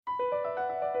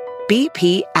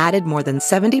BP added more than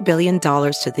 $70 billion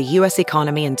to the U.S.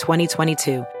 economy in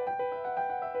 2022.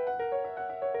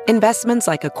 Investments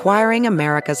like acquiring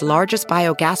America's largest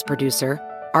biogas producer,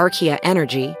 Archaea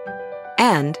Energy,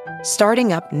 and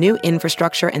starting up new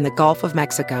infrastructure in the Gulf of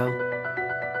Mexico.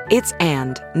 It's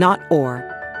and, not or.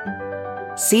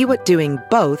 See what doing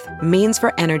both means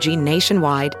for energy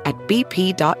nationwide at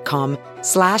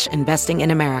bp.com/investing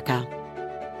in America.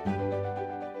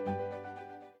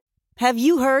 Have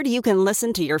you heard you can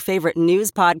listen to your favorite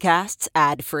news podcasts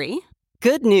ad-free?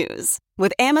 Good news.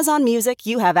 With Amazon Music,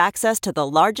 you have access to the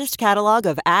largest catalog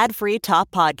of ad-free top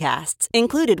podcasts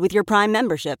included with your Prime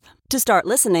membership. To start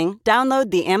listening, download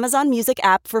the Amazon Music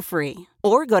app for free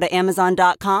or go to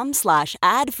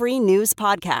amazon.com/ad-free news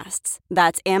podcasts.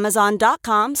 That's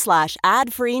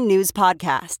amazon.com/ad-free news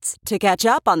podcasts to catch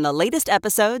up on the latest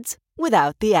episodes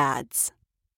without the ads.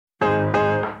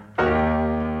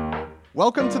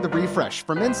 Welcome to The Refresh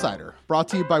from Insider, brought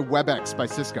to you by WebEx by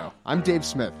Cisco. I'm Dave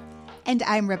Smith. And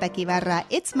I'm Rebecca Ibarra.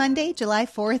 It's Monday, July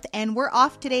 4th, and we're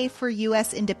off today for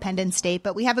U.S. Independence Day,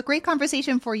 but we have a great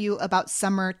conversation for you about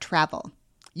summer travel.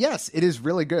 Yes, it is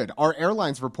really good. Our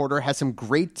airlines reporter has some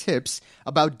great tips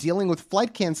about dealing with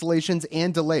flight cancellations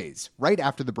and delays right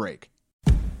after the break.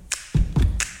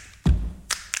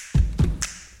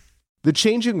 The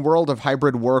changing world of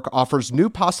hybrid work offers new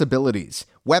possibilities.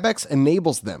 WebEx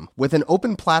enables them with an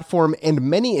open platform and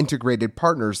many integrated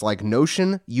partners like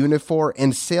Notion, Unifor,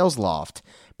 and SalesLoft.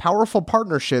 Powerful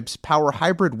partnerships power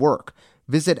hybrid work.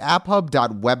 Visit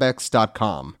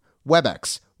apphub.webex.com.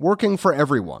 WebEx, working for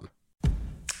everyone.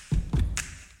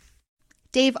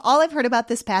 Dave, all I've heard about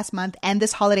this past month and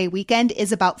this holiday weekend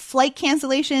is about flight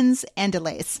cancellations and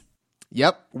delays.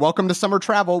 Yep, welcome to summer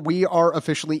travel. We are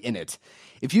officially in it.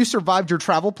 If you survived your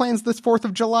travel plans this 4th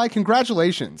of July,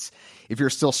 congratulations. If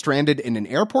you're still stranded in an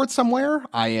airport somewhere,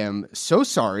 I am so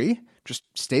sorry. Just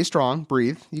stay strong,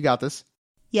 breathe. You got this.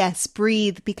 Yes,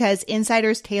 breathe, because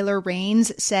Insider's Taylor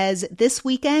Rains says this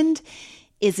weekend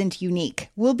isn't unique.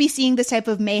 We'll be seeing this type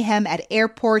of mayhem at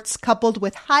airports coupled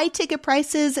with high ticket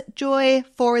prices, joy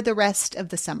for the rest of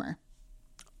the summer.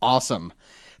 Awesome.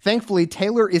 Thankfully,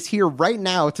 Taylor is here right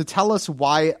now to tell us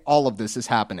why all of this is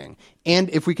happening, and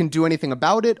if we can do anything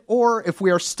about it, or if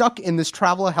we are stuck in this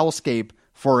travel hellscape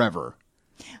forever.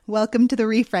 Welcome to The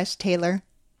Refresh, Taylor.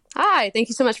 Hi, thank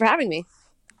you so much for having me.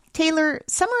 Taylor,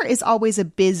 summer is always a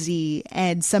busy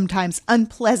and sometimes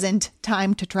unpleasant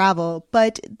time to travel,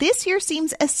 but this year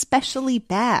seems especially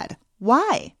bad.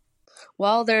 Why?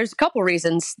 Well, there's a couple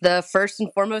reasons. The first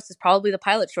and foremost is probably the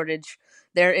pilot shortage.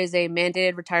 There is a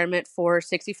mandated retirement for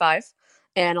 65,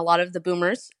 and a lot of the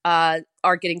boomers are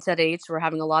getting to that age. So we're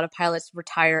having a lot of pilots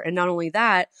retire. And not only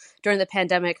that, during the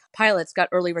pandemic, pilots got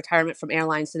early retirement from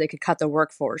airlines so they could cut their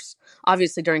workforce,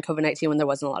 obviously during COVID-19 when there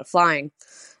wasn't a lot of flying.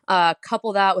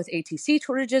 Couple that with ATC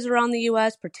shortages around the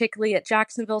U.S., particularly at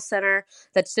Jacksonville Center,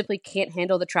 that simply can't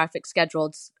handle the traffic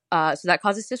scheduled. So that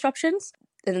causes disruptions.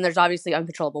 And then there's obviously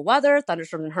uncontrollable weather,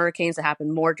 thunderstorms and hurricanes that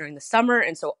happen more during the summer.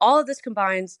 And so all of this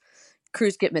combines.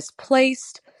 Crews get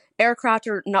misplaced, aircraft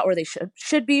are not where they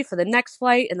should be for the next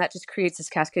flight, and that just creates this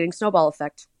cascading snowball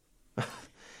effect.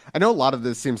 I know a lot of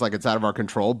this seems like it's out of our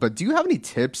control, but do you have any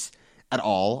tips at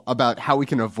all about how we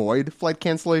can avoid flight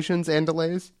cancellations and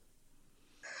delays?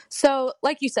 So,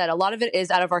 like you said, a lot of it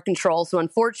is out of our control. So,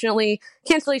 unfortunately,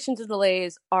 cancellations and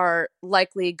delays are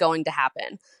likely going to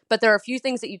happen. But there are a few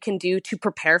things that you can do to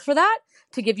prepare for that,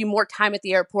 to give you more time at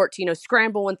the airport to,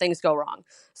 scramble when things go wrong.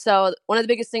 So, one of the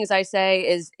biggest things I say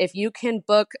is if you can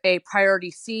book a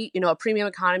priority seat, a premium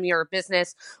economy or a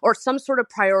business or some sort of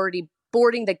priority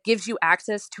boarding that gives you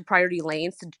access to priority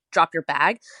lanes to drop your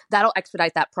bag, that'll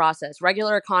expedite that process.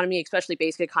 Regular economy, especially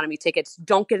basic economy tickets,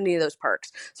 don't get any of those perks.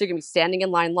 So you're going to be standing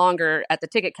in line longer at the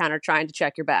ticket counter trying to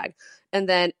check your bag. And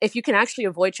then if you can actually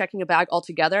avoid checking a bag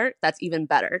altogether, that's even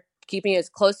better. Keeping it as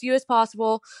close to you as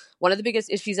possible. One of the biggest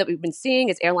issues that we've been seeing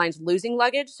is airlines losing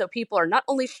luggage. So people are not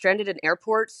only stranded in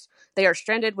airports, they are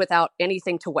stranded without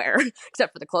anything to wear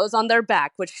except for the clothes on their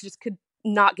back, which just could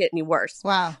not get any worse.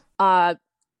 Wow.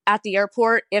 At the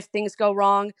airport, if things go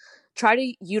wrong, try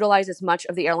to utilize as much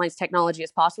of the airline's technology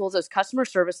as possible. Those customer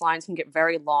service lines can get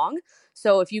very long.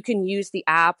 So if you can use the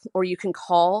app or you can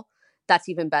call, that's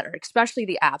even better, especially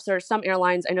the apps. There are some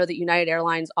airlines, I know that United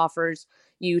Airlines offers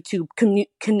you to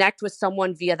connect with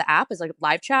someone via the app as like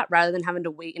live chat rather than having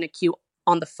to wait in a queue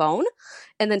on the phone.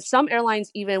 And then some airlines,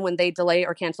 even when they delay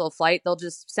or cancel a flight, they'll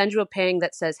just send you a ping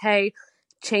that says, hey,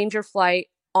 change your flight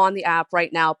on the app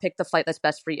right now, pick the flight that's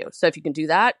best for you. So if you can do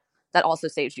that, that also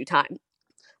saves you time.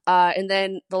 And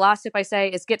then the last tip I say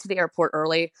is get to the airport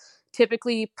early.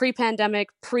 Typically pre-pandemic,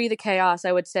 pre the chaos,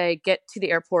 I would say get to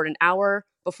the airport an hour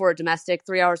before domestic,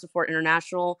 3 hours before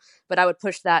international, but I would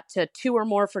push that to 2 or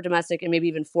more for domestic and maybe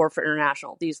even 4 for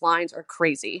international. These lines are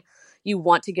crazy. You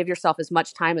want to give yourself as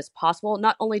much time as possible,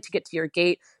 not only to get to your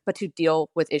gate, but to deal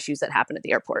with issues that happen at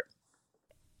the airport.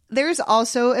 There's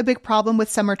also a big problem with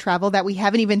summer travel that we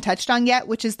haven't even touched on yet,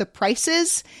 which is the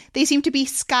prices. They seem to be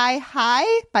sky high.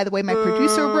 By the way, my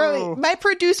producer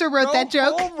wrote that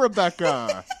joke. Oh,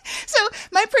 Rebecca. So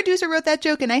my producer wrote that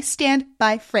joke, and I stand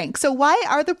by Frank. So why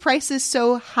are the prices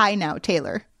so high now,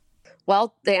 Taylor?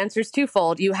 Well, the answer is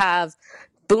twofold. You have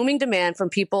booming demand from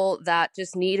people that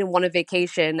just need and want a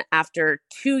vacation after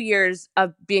 2 years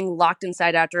of being locked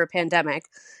inside after a pandemic.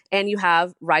 And you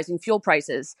have rising fuel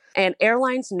prices. And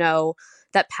airlines know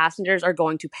that passengers are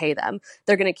going to pay them.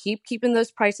 They're going to keep keeping those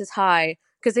prices high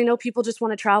because they know people just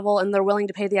want to travel and they're willing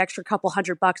to pay the extra couple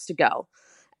 $100 to go.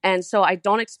 And so I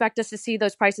don't expect us to see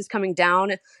those prices coming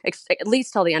down at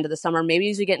least till the end of the summer, maybe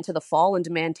as we get into the fall and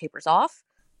demand tapers off.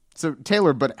 So,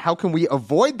 Taylor, but how can we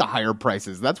avoid the higher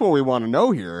prices? That's what we want to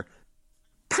know here.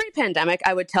 Pre-pandemic,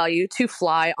 I would tell you to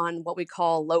fly on what we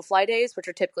call low fly days, which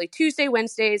are typically Tuesday,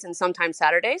 Wednesdays, and sometimes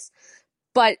Saturdays.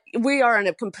 But we are in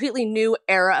a completely new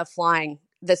era of flying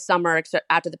this summer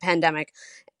after the pandemic.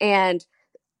 And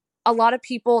a lot of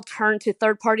people turn to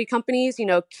third-party companies,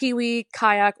 Kiwi,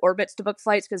 Kayak, Orbitz to book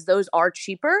flights because those are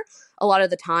cheaper a lot of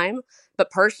the time.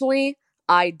 But personally,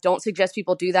 I don't suggest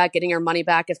people do that. Getting your money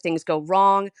back if things go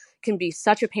wrong can be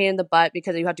such a pain in the butt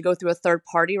because you have to go through a third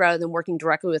party rather than working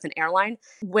directly with an airline.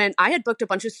 When I had booked a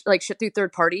bunch of shit through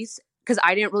third parties, because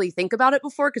I didn't really think about it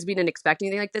before because we didn't expect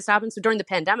anything like this to happen. So during the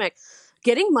pandemic,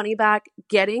 getting money back,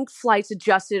 getting flights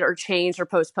adjusted or changed or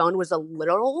postponed was a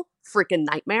literal freaking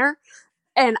nightmare.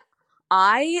 And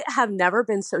I have never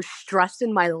been so stressed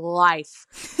in my life.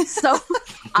 So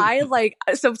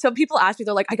so people ask me,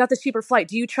 they're like, I got this cheaper flight.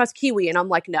 Do you trust Kiwi? And I'm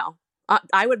like, no,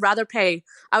 I would rather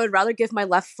give my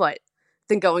left foot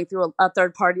than going through a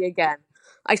third party again.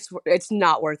 I swear it's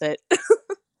not worth it.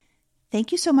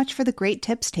 Thank you so much for the great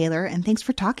tips, Taylor. And thanks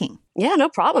for talking. Yeah, no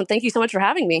problem. Thank you so much for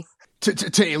having me.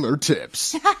 Taylor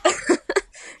tips.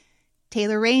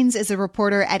 Taylor Raines is a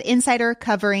reporter at Insider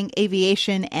covering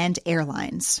aviation and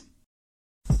airlines.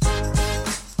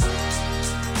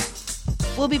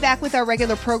 We'll be back with our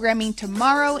regular programming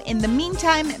tomorrow. In the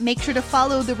meantime, make sure to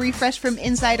follow The Refresh from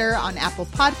Insider on Apple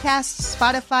Podcasts,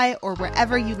 Spotify, or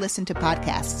wherever you listen to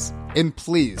podcasts. And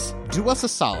please, do us a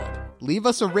solid. Leave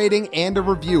us a rating and a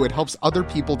review. It helps other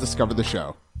people discover the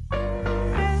show.